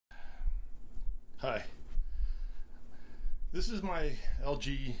Hi, this is my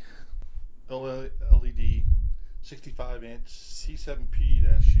LG OLED 65-inch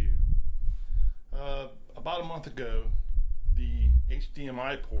C7P-U. About a month ago, the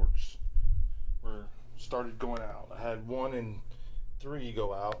HDMI ports started going out. I had 1 and 3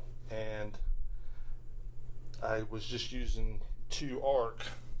 go out, and I was just using 2 ARC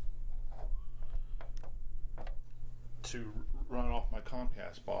to run off my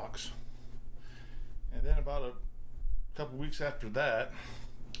Comcast box. And then about a couple weeks after that,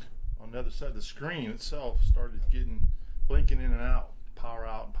 on the other side, the screen itself started blinking in and out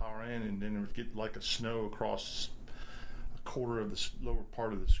and power in, and then it would get like a snow across a quarter of the lower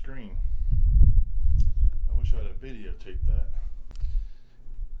part of the screen. I wish I had videotaped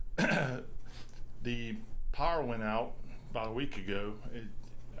that. The power went out about a week ago.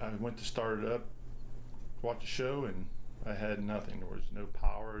 I went to start it up, watch a show, and I had nothing. There was no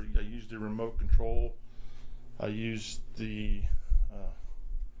power. I used the remote control. I used the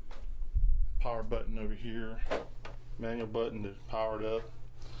power button over here, manual button to power it up.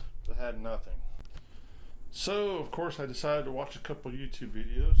 I had nothing. So, of course, I decided to watch a couple YouTube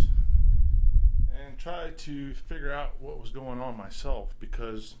videos and try to figure out what was going on myself,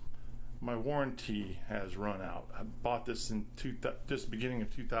 because my warranty has run out. I bought this in just beginning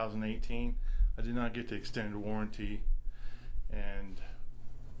of 2018. I did not get the extended warranty, and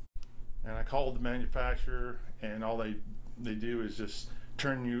I called the manufacturer, and all they do is just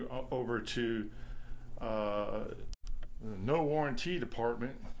turn you over to no warranty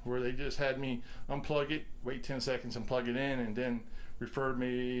department, where they just had me unplug it, wait 10 seconds and plug it in, and then referred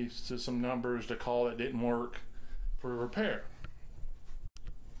me to some numbers to call that didn't work for repair.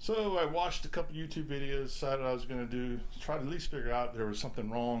 So I watched a couple YouTube videos, decided I was going to try to at least figure out if there was something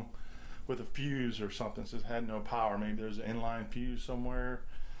wrong with a fuse or something, since it had no power. Maybe there's an inline fuse somewhere,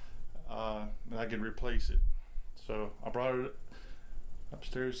 and I could replace it. So I brought it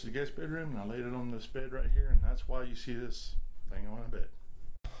upstairs to the guest bedroom, and I laid it on this bed right here, and that's why you see this thing on the bed.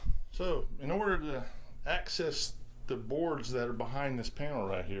 So in order to access the boards that are behind this panel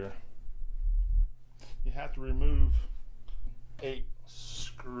right here, you have to remove 8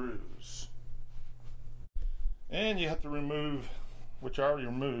 screws, and you have to remove, which I already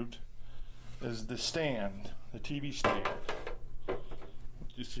removed, is the stand, the TV stand.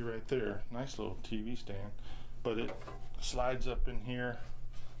 You see right there, nice little TV stand, but it slides up in here.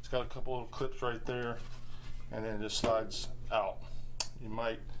 It's got a couple little clips right there, and then it just slides out. You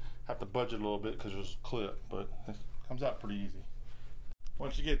might have to budge it a little bit because there's a clip, but it comes out pretty easy.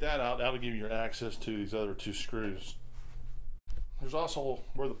 Once you get that out, that'll give you access to these other 2 screws. There's also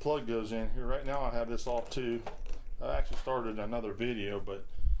where the plug goes in here. Right now I have this off too. I actually started another video, but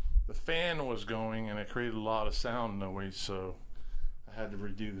the fan was going and it created a lot of sound noise, so I had to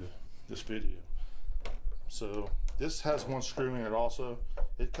redo this video. So this has 1 screw in it also.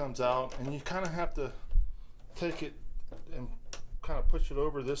 It comes out, and you kind of have to take it and kind of push it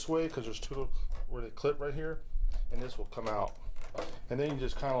over this way, because there's 2 where they clip right here, and this will come out. And then you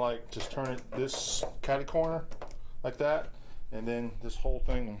just kind of just turn it this catty corner like that, and then this whole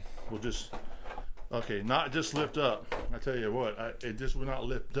thing will just, not just lift up. I tell you what, it just would not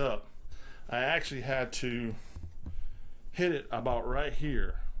lift up. I actually had to hit it about right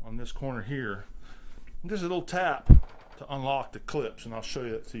here on this corner here. There's a little tap to unlock the clips, and I'll show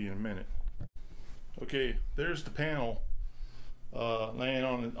you that to you in a minute. Okay, there's the panel laying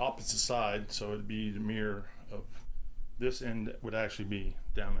on the opposite side, so it'd be the mirror of this end would actually be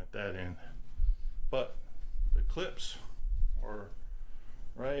down at that end. But the clips are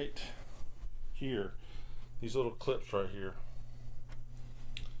right here. These little clips right here.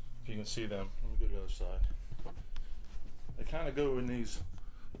 If you can see them, let me go to the other side. They kind of go in these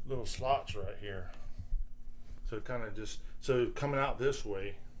little slots right here. So it kind of so coming out this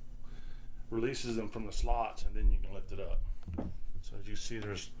way releases them from the slots, and then you can lift it up. So as you see,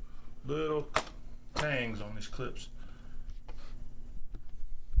 there's little tangs on these clips,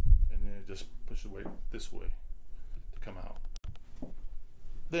 and then it just pushes away this way to come out.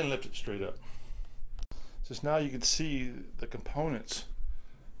 Then lift it straight up. So now you can see the components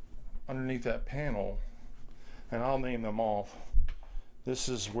underneath that panel, and I'll name them off. This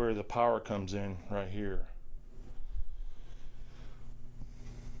is where the power comes in right here.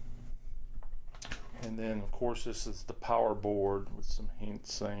 And then, of course, this is the power board with some heat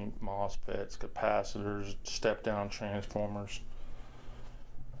sink, MOSFETs, capacitors, step-down transformers.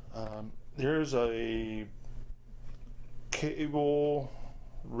 There's a cable,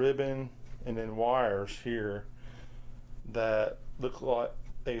 ribbon, and then wires here that look like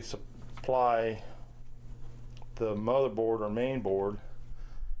they supply the motherboard or main board,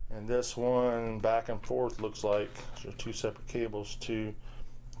 And this one back and forth looks like there are two separate cables to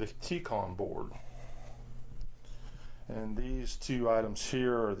the T-con board. And these two items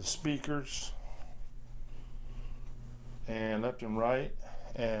here are the speakers, and left and right,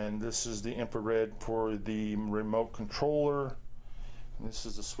 and this is the infrared for the remote controller, and this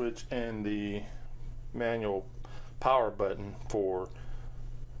is the switch and the manual power button for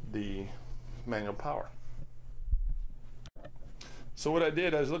the manual power. So what I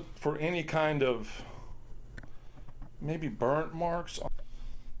did is look for any kind of maybe burnt marks.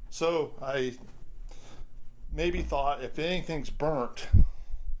 So I maybe thought if anything's burnt,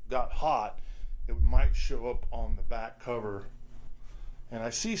 got hot, it might show up on the back cover. And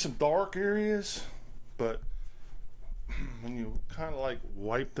I see some dark areas, but when you kind of like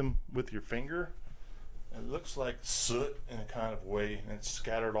wipe them with your finger, it looks like soot in a kind of way, and it's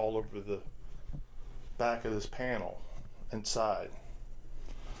scattered all over the back of this panel inside.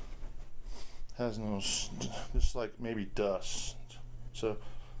 Has no, just like maybe dust. So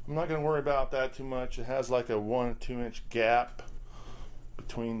I'm not going to worry about that too much. It has like a 1 or 2 inch gap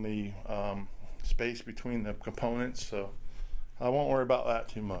between the space between the components, so I won't worry about that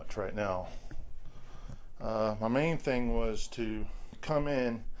too much right now. My main thing was to come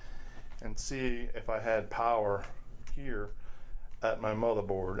in and see if I had power here at my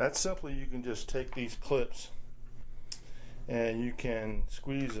motherboard. That's simply, you can just take these clips and you can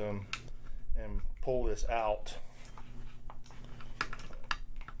squeeze them and pull this out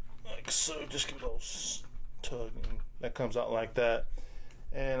like so. Just give it a little tug and that comes out like that.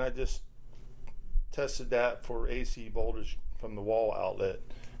 And I just tested that for AC voltage from the wall outlet,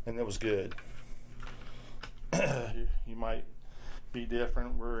 and it was good. You might be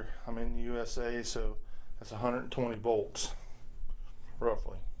different. I'm in the USA, so that's 120 volts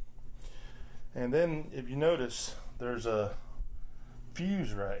roughly. And then if you notice, there's a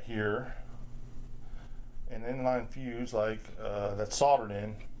fuse right here, an inline fuse like that's soldered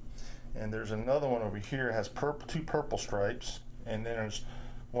in, and there's another one over here that has two purple stripes, and then there's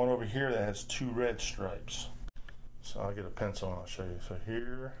one over here that has 2 red stripes. So I'll get a pencil and I'll show you. So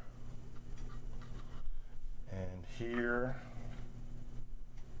here and here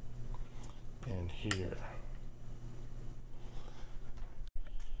and here.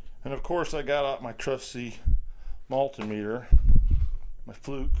 And of course I got out my trusty multimeter, my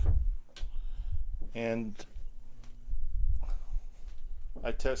Fluke, and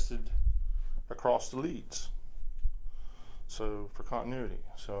I tested across the leads, so for continuity.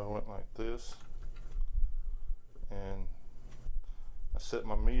 So I went like this, and I set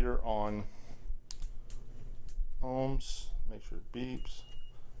my meter on ohms, make sure it beeps.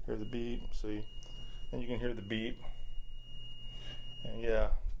 Hear the beep, see, and you can hear the beep. And yeah,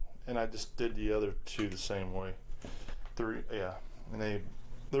 and I just did the other two the same way. 3, yeah, and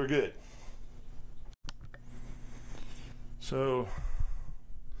they're good. So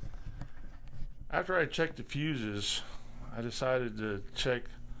after I checked the fuses, I decided to check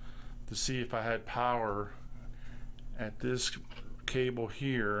to see if I had power at this cable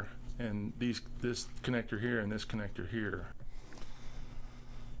here, and this connector here and this connector here.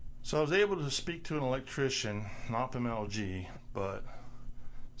 So I was able to speak to an electrician, not from LG, but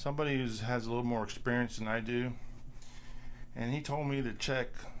somebody who has a little more experience than I do, and he told me to check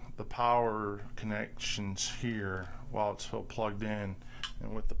the power connections here while it's still plugged in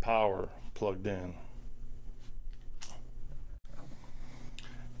and with the power plugged in.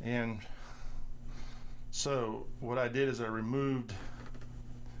 And so what I did is I removed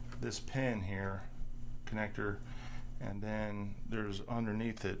this pin here, connector, and then there's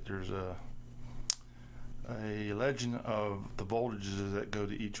underneath it, there's a legend of the voltages that go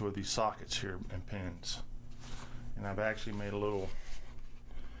to each of these sockets here and pins. And I've actually made a little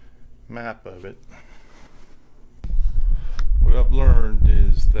map of it. What I've learned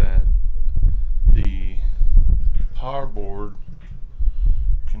is that the power board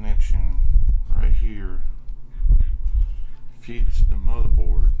connection right here feeds the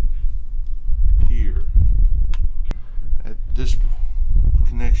motherboard here. At this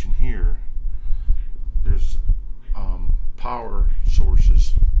connection here, there's power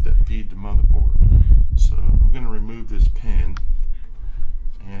sources that feed the motherboard. So I'm going to remove this pin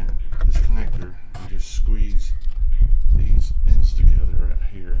and this connector and just squeeze these ends together right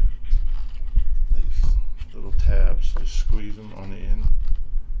here. These little tabs, just squeeze them on the end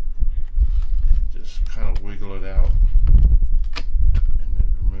and just kind of wiggle it out, and it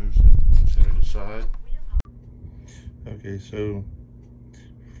removes it. Set it aside. Okay, so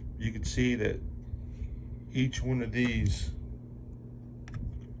you can see that each one of these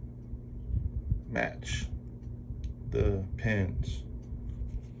match the pins.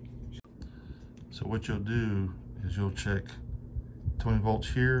 So what you'll do is you'll check 20 volts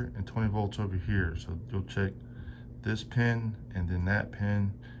here and 20 volts over here. So you'll check this pin and then that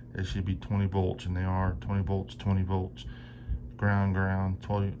pin. It should be 20 volts, and they are 20 volts, 20 volts, ground,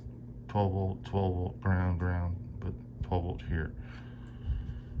 12 volt, 12 volt, ground, but 12 volt here.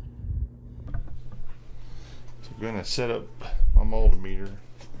 So I'm going to set up my multimeter,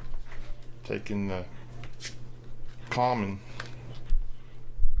 taking the common,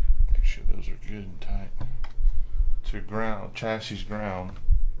 make sure those are good and tight, to ground, chassis ground,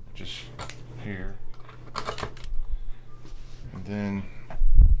 just here. And then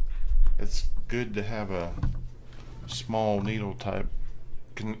it's good to have a small needle type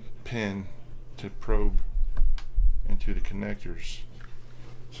pin to probe into the connectors.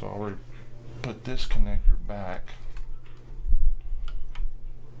 So I'll already put this connector back,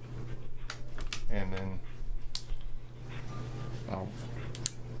 and then I'll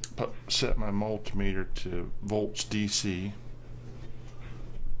set my multimeter to volts DC,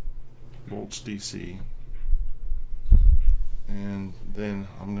 and then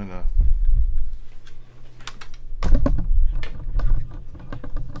I'm gonna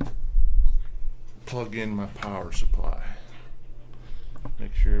plug in my power supply.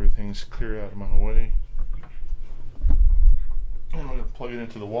 Make sure everything's clear out of my way. And I'm going to plug it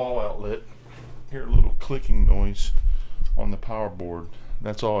into the wall outlet. Hear a little clicking noise on the power board.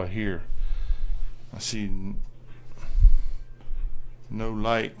 That's all I hear. I see no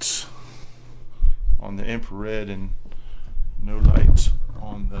lights on the infrared and no lights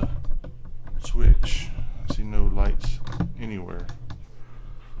on the switch. I see no lights anywhere.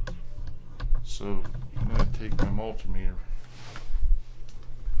 So I'm going to take my multimeter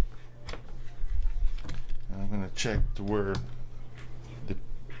and I'm going to check to where the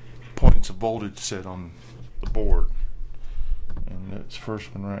points of voltage set on the board. And that's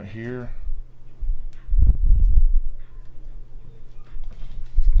first one right here.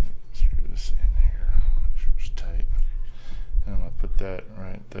 Screw this in here, make sure it's tight. And I'm going to put that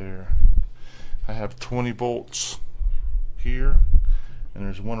right there. I have 20 volts here, and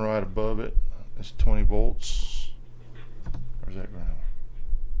there's one right above it. It's 20 volts. Where's that ground?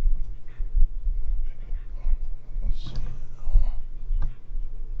 Let's see.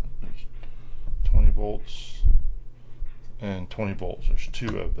 There's 20 volts and 20 volts. There's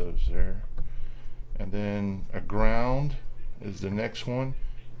two of those there. And then a ground is the next one.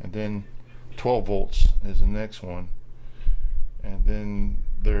 And then 12 volts is the next one. And then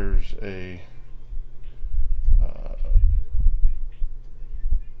there's a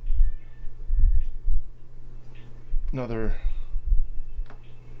another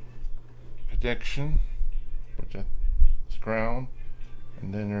connection, which is ground,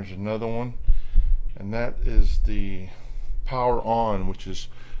 and then there's another one, and that is the power on, which is,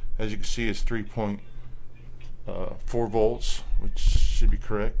 as you can see, is 3.4 volts, which should be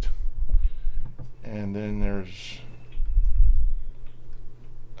correct. And then there's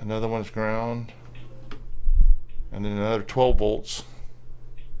another one's ground, and then another 12 volts,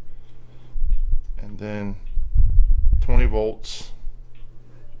 and then 20 volts,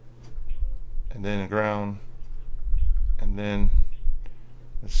 and then a ground, and then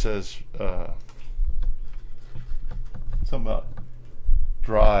it says something about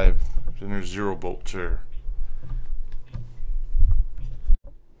drive, and there's 0 volts there.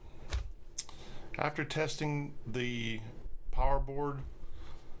 After testing the power board,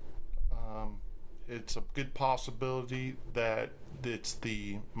 it's a good possibility that it's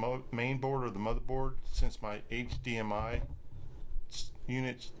the main board or the motherboard, since my HDMI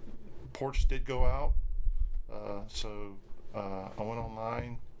unit ports did go out. So I went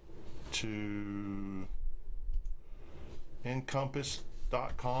online to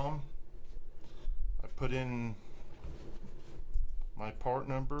encompass.com. I put in my part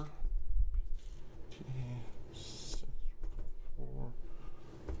number,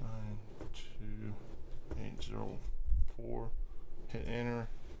 T6492804, hit enter,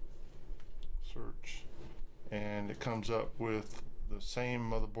 search, and it comes up with the same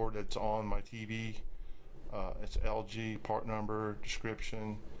motherboard that's on my TV. It's LG, part number,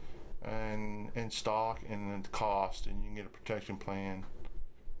 description, and in stock, and then the cost, and you can get a protection plan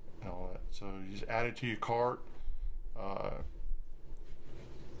and all that. So you just add it to your cart.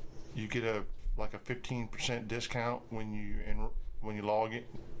 You get a 15% discount when you log it,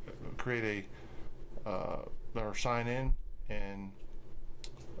 create a or sign in, and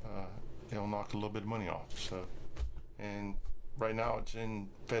it'll knock a little bit of money off. So, and right now it's in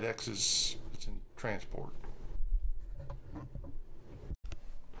FedEx's, it's in transport.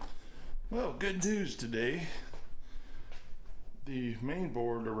 Well, good news today. The main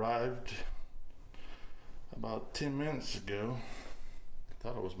board arrived about 10 minutes ago.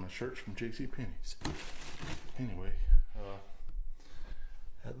 Thought it was my shirts from JCPenney's. Anyway,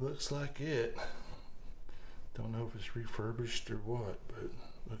 that looks like it. Don't know if it's refurbished or what, but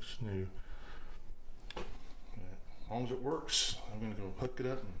looks new. As long as it works, I'm gonna go hook it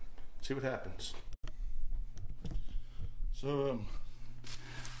up and see what happens. So I'm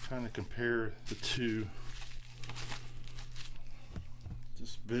trying to compare the two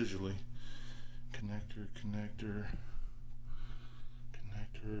just visually. Connector, connector,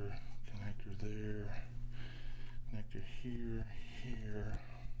 connector, connector there, connector here, here.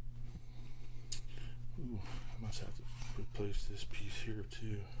 Ooh, I must have to replace this piece here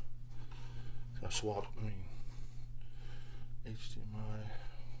too. I swapped, HDMI.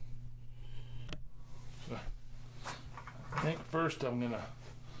 So I think first I'm gonna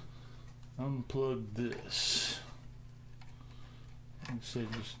unplug this. Like I said,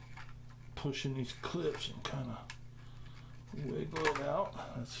 just pushing these clips and kind of wiggle it out.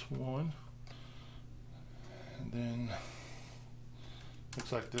 That's one. And then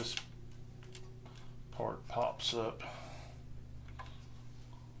looks like this part pops up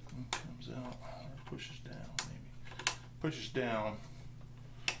and comes out, or pushes down maybe. Pushes down,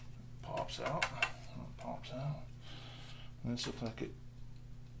 pops out, pops out. And this looks like it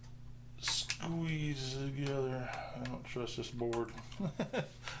squeezes together. I don't trust this board.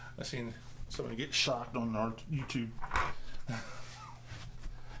 I seen somebody get shocked on our YouTube.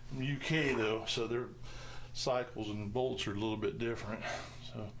 From the UK though, so their cycles and bolts are a little bit different.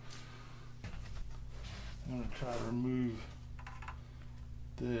 So I'm going to try to remove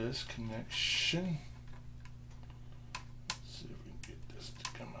this connection. Let's see if we can get this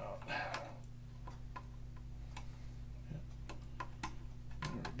to come out. Yep.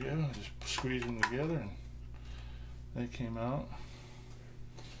 There we go. Just squeeze them together and they came out.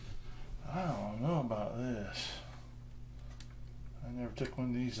 I don't know about this. I never took one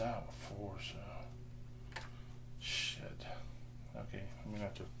of these out before, so shit. Okay, I'm gonna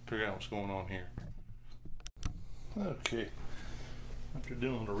have to figure out what's going on here. Okay, after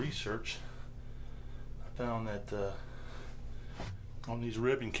doing the research, I found that on these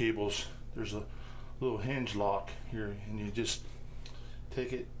ribbon cables, there's a little hinge lock here, and you just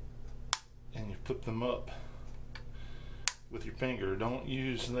take it and you flip them up with your finger. Don't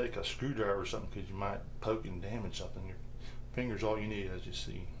use like a screwdriver or something, because you might poke and damage something. Your finger's all you need, as you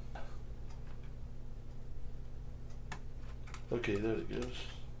see. Okay, there it goes.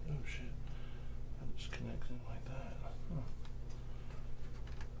 Oh shit. That just connects in like that.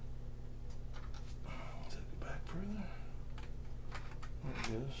 Huh. Take it back further. There it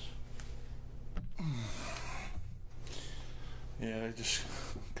goes. Yeah, it just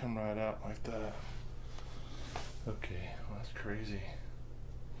come right out like that. Okay, well, that's crazy.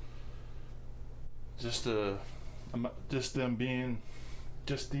 Just them being,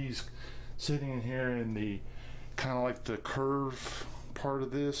 just these sitting in here in the kind of like the curve part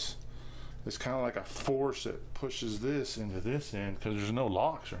of this. It's kind of like a force that pushes this into this end, because there's no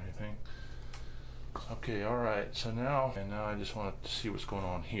locks or anything. Okay, all right. So now I just want to see what's going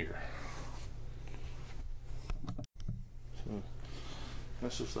on here. So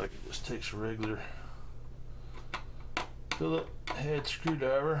this looks like it just takes a regular Phillips head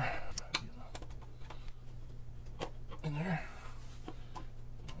screwdriver in there.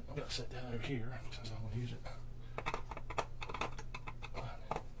 I'm gonna set that over here since I'm gonna use it.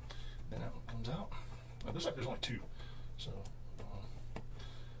 Then that one comes out. It looks like there's only two, so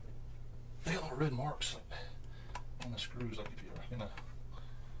they got little red marks like on the screws, like if you're gonna.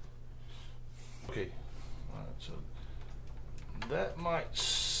 Okay, all right. So that might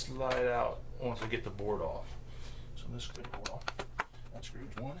slide out once I get the board off. So this screw board off. That screw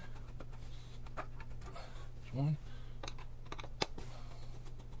is one. There's one.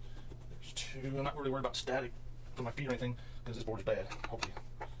 There's two. I'm not really worried about static for my feet or anything, because this board is bad. Hopefully.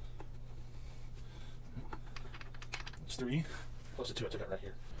 It's three. Plus the two I took out right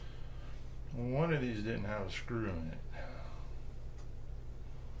here. One of these didn't have a screw in it.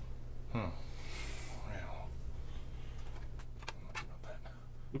 Huh. Well. I'm not sure about that.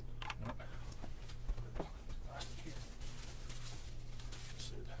 Oop. Nope. Plastic here.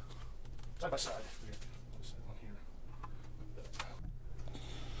 Side by side.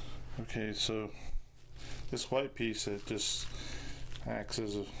 Okay, so this white piece that just acts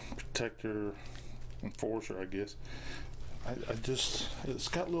as a protector, enforcer, I guess. It's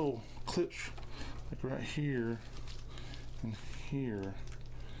got little clips like right here and here,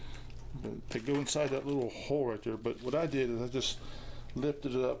 but they go inside that little hole right there. But what I did is I just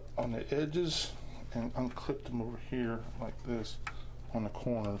lifted it up on the edges and unclipped them over here like this on the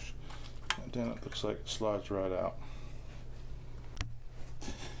corners, And then it looks like it slides right out.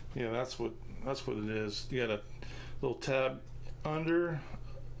 Yeah, that's what it is. You got a little tab under,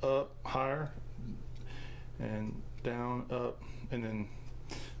 up, higher, and down, up, and then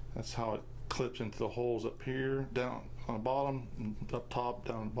that's how it clips into the holes up here, down on the bottom, and up top,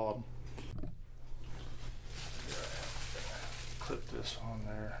 down the bottom. Clip this on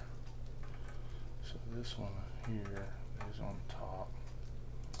there. So this one here is on top.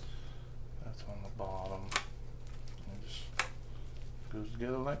 That's on the bottom. And it just goes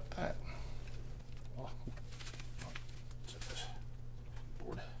together like that. Oh, set this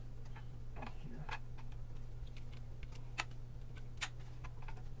board on here.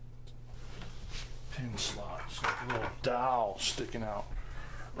 Pin slots, like a little dowel sticking out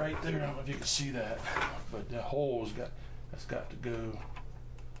right there. I don't know if you can see that, but the hole's got to go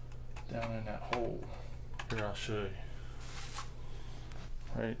down in that hole. Here, I'll show you.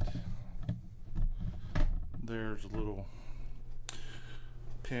 Right there's a little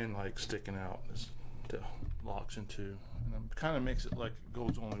pin like sticking out that locks into, and it kind of makes it like it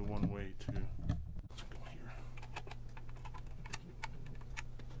goes only one way too. Let's go here.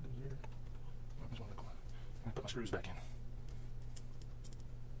 I put my screws back in.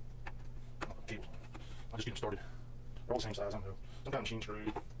 Cables. I'll just get them started. They're all the same size. I don't know. Some kind of machine screw.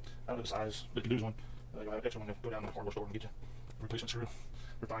 I don't know the size, but if you lose one, you'll have an extra one to go down to the hardware store and get you a replacement screw.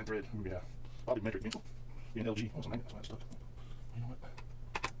 Refined thread. Yeah. Probably metric neutral. Be an LG. What's the name? That's why it's stuck. You know what? I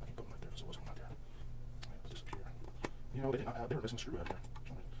can put them right there because it wasn't right there. I put this up here. You know, they were missing a screw out here.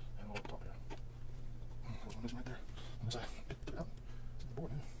 And a little top here. There's one missing right there. Unless I picked it out. It's in the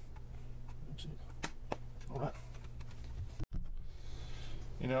board now. I don't see it. Alright.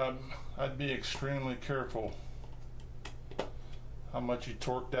 You know, I'd be extremely careful how much you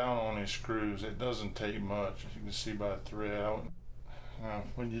torque down on these screws. It doesn't take much, as you can see by the thread.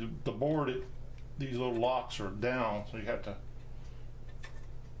 When the board, these little locks are down, so you have to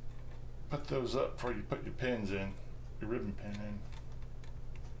put those up before you put your pins in, your ribbon pin in.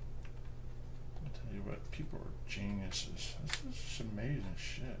 I'll tell you what, people are geniuses. This is just amazing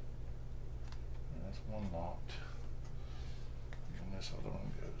shit. And that's one locked. And this other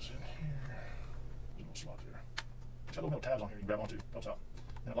one goes in here. There's a little slot there. It's got little metal tabs on here you can grab onto. Helps out.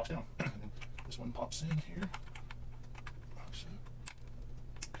 And it locks down. And then this one pops in here. Locks in.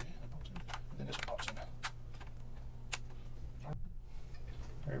 Okay, that pops in. And then this one pops in.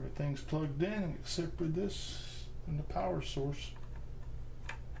 Everything's plugged in except for this and the power source.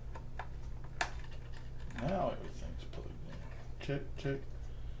 Now everything's plugged in. Check, check,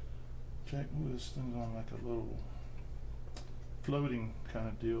 check. Ooh, this thing's on like a little floating kind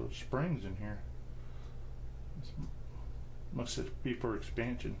of deal. It springs in here. This must be for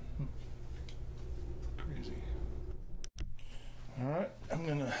expansion. Crazy. Alright, I'm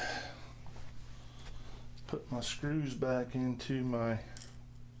gonna put my screws back into my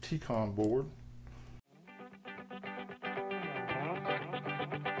T-con board.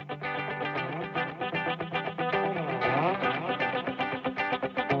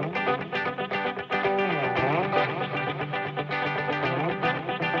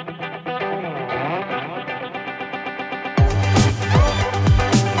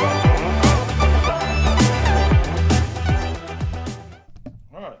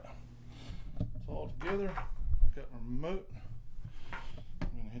 Alright, it's all together. I got my remote.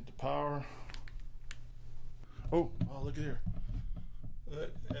 Power. Oh, look at here.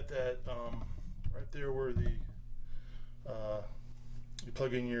 At that, right there where the you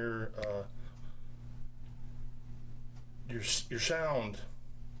plug in your sound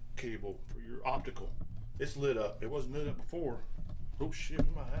cable for your optical. It's lit up. It wasn't lit up before. Oh shit,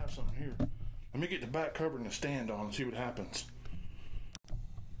 we might have something here. Let me get the back cover and the stand on and see what happens.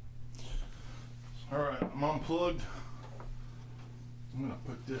 All right, I'm unplugged. I'm gonna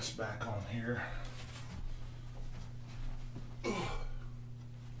put this back on here. Okay,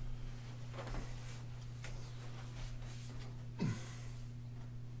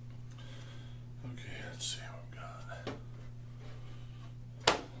 let's see what we've got.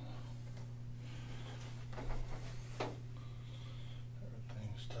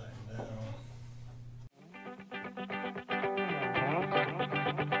 Everything's tightened down.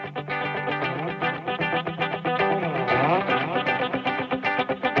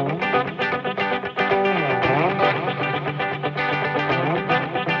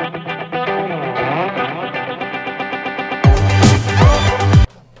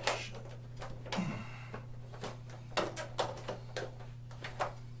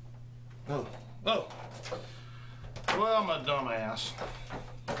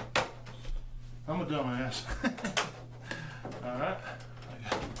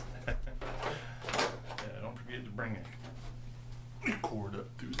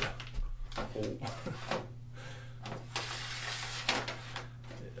 hole.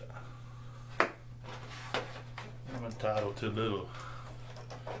 Yeah. I'm entitled to a little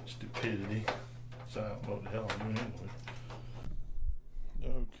stupidity, so I don't know what the hell I'm doing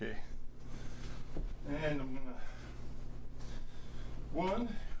anyway. Okay. And I'm gonna 1,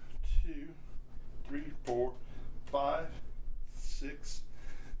 2, 3, 4, 5, 6,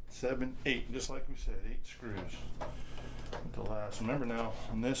 7, 8. Just like we said, 8 screws. With the last. Remember now,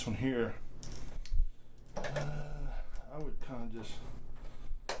 on this one here, I would kind of just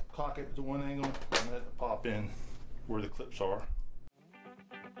cock it to one angle and let it pop in where the clips are.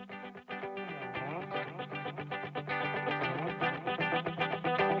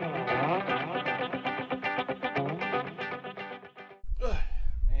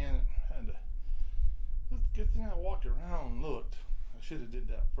 Good thing I walked around and looked. I should have did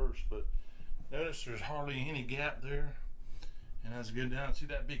that first, but notice there's hardly any gap there. And as I go down, see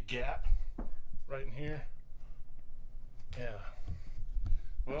that big gap right in here? Yeah.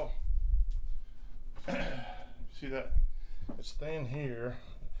 Well, see that? It's staying here,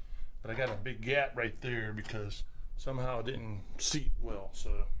 but I got a big gap right there because somehow it didn't seat well. So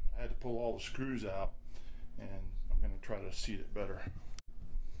I had to pull all the screws out, and I'm going to try to seat it better.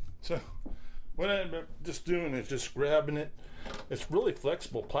 So what I'm just doing is just grabbing it. It's really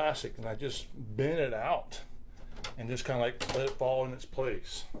flexible plastic, and I just bend it out and just kind of like let it fall in its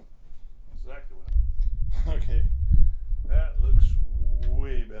place. Exactly what. Okay, that looks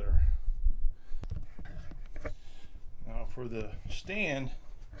way better. Now for the stand,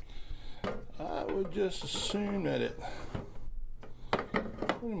 I would just assume that it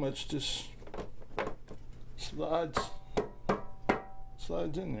pretty much just slides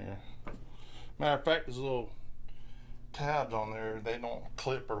in there. Matter of fact, there's little tabs on there. They don't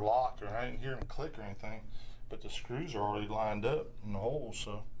clip or lock, or I didn't hear them click or anything, but the screws are already lined up in the holes,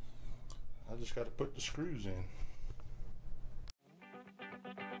 so I just got to put the screws in.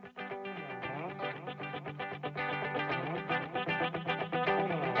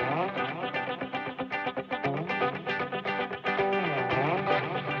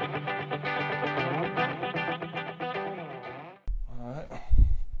 Alright,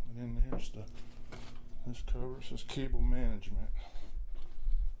 and then here's this cover. Says cable management.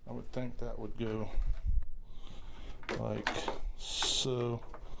 I would think that would go like so,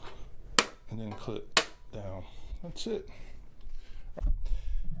 and then clip down. That's it.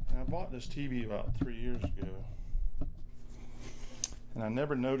 And I bought this TV about 3 years ago, and I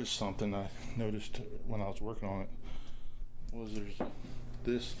never noticed something I noticed when I was working on it. Was there's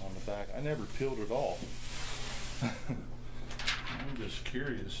this on the back. I never peeled it off. I'm just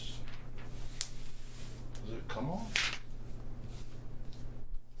curious. Does it come off? Is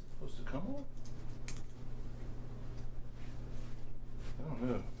it supposed to come off? I don't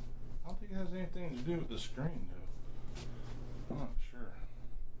know. I don't think it has anything to do with the screen though. I'm not sure.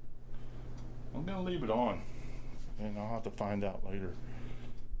 I'm gonna leave it on, and I'll have to find out later.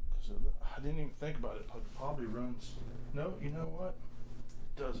 Because I didn't even think about it. It probably runs. No, you know what?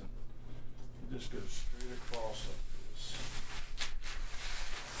 It doesn't. It just goes straight across like this.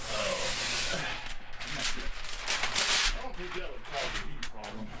 Oh. I don't think that would cause a heat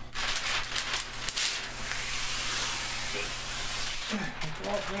problem. But it's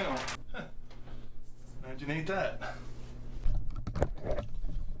off now. Huh. Imagine ain't that.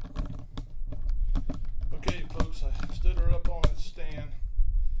 Okay, folks, I stood her up on its stand.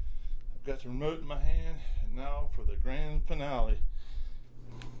 I've got the remote in my hand, and now for the grand finale.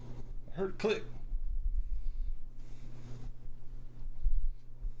 I heard a click.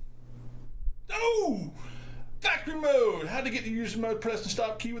 Oh! Factory mode! How to get the user mode, press the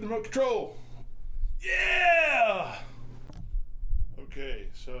stop key with the remote control. Yeah! Okay,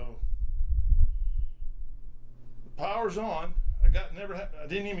 so the power's on. I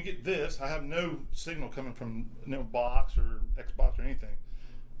didn't even get this. I have no signal coming from no box or Xbox or anything.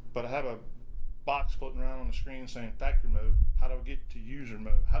 But I have a box floating around on the screen saying factory mode. How do I get to user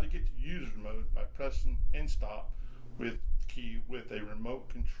mode? How to get to user mode by pressing end stop with key with a remote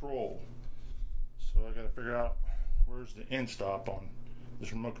control. So I got to figure out where's the end stop on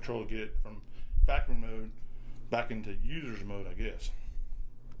this remote control to get it from factory mode back into user's mode, I guess.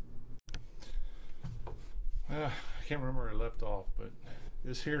 I can't remember where I left off, but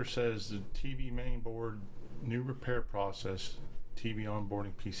this here says the TV main board new repair process, TV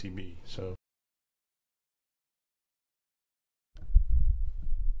onboarding PCB. So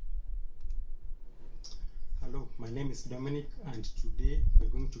hello, my name is Dominic, and today we're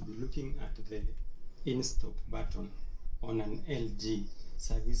going to be looking at the in-stop button on an LG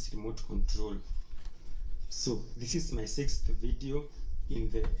service remote control. So this is my 6th video in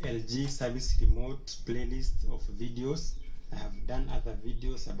the LG service remote playlist of videos. I have done other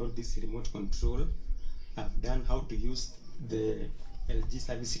videos about this remote control. I've done how to use the LG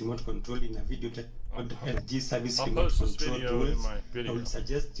service remote control in a video called LG service remote control rules. I would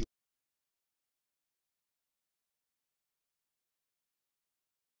suggest you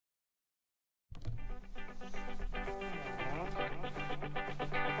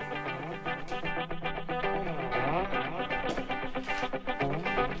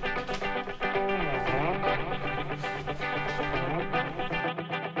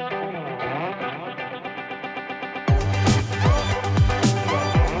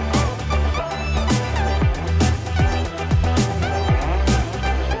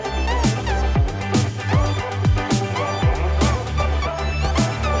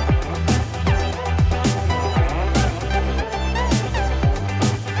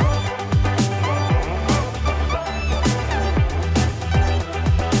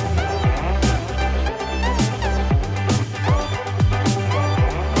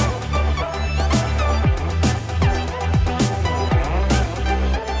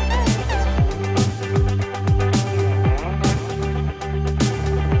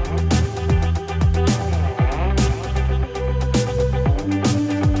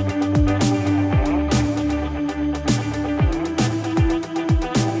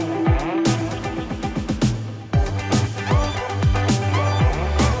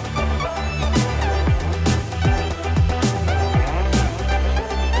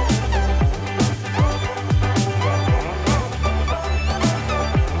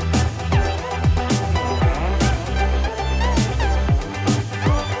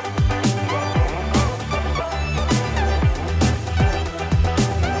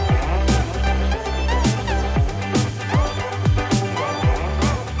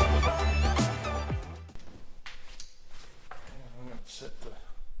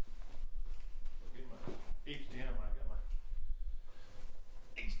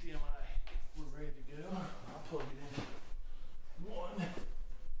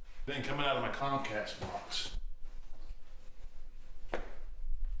thing coming out of my Comcast box.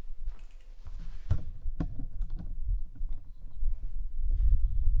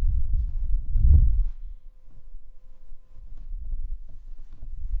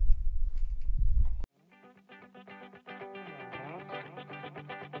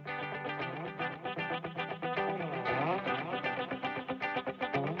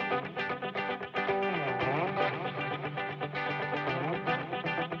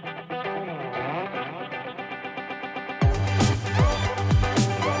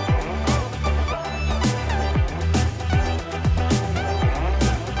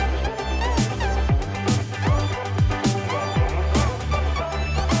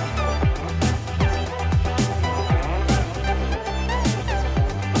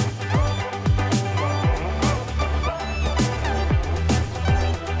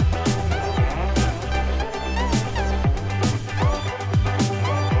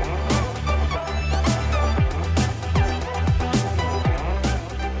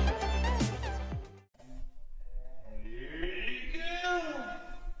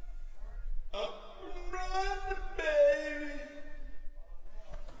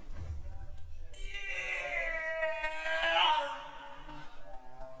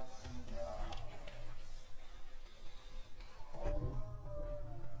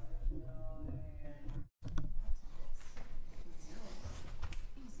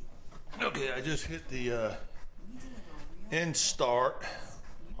 Okay, I just hit the end start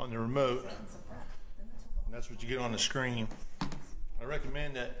on the remote, and that's what you get on the screen. I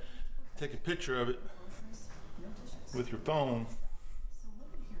recommend that take a picture of it with your phone,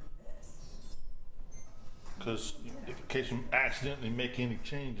 because in case you accidentally make any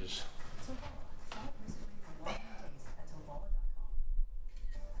changes.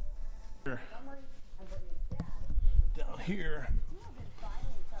 Down here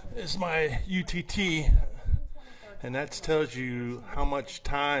is my UTT, and that tells you how much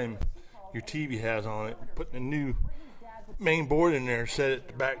time your TV has on it. Putting a new main board in there, set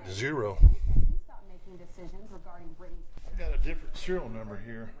it back to 0. I got a different serial number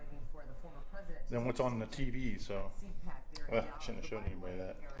here than what's on the TV, so well, I shouldn't have showed anybody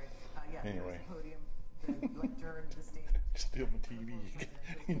that. Anyway, still my TV,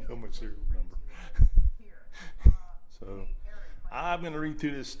 you know my serial number. So I'm going to read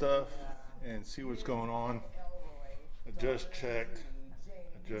through this stuff and see what's going on. I just checked,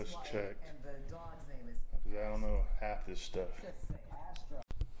 because I don't know half this stuff.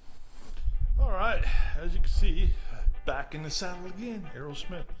 Alright, as you can see, back in the saddle again.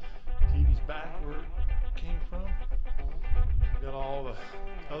 Aerosmith. TV's back where it came from. got all the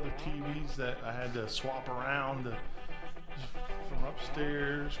other TVs that I had to swap around from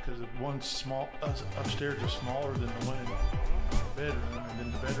upstairs because one's small. Upstairs is smaller than the one in the bedroom, and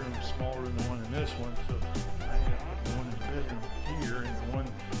then the bedroom is smaller than the one in this one. So I ended up putting the one in the bedroom here, and the one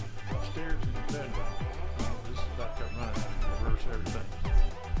upstairs in the bedroom. This is back up running. I reverse everything.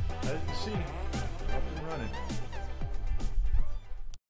 As you can see, up and running.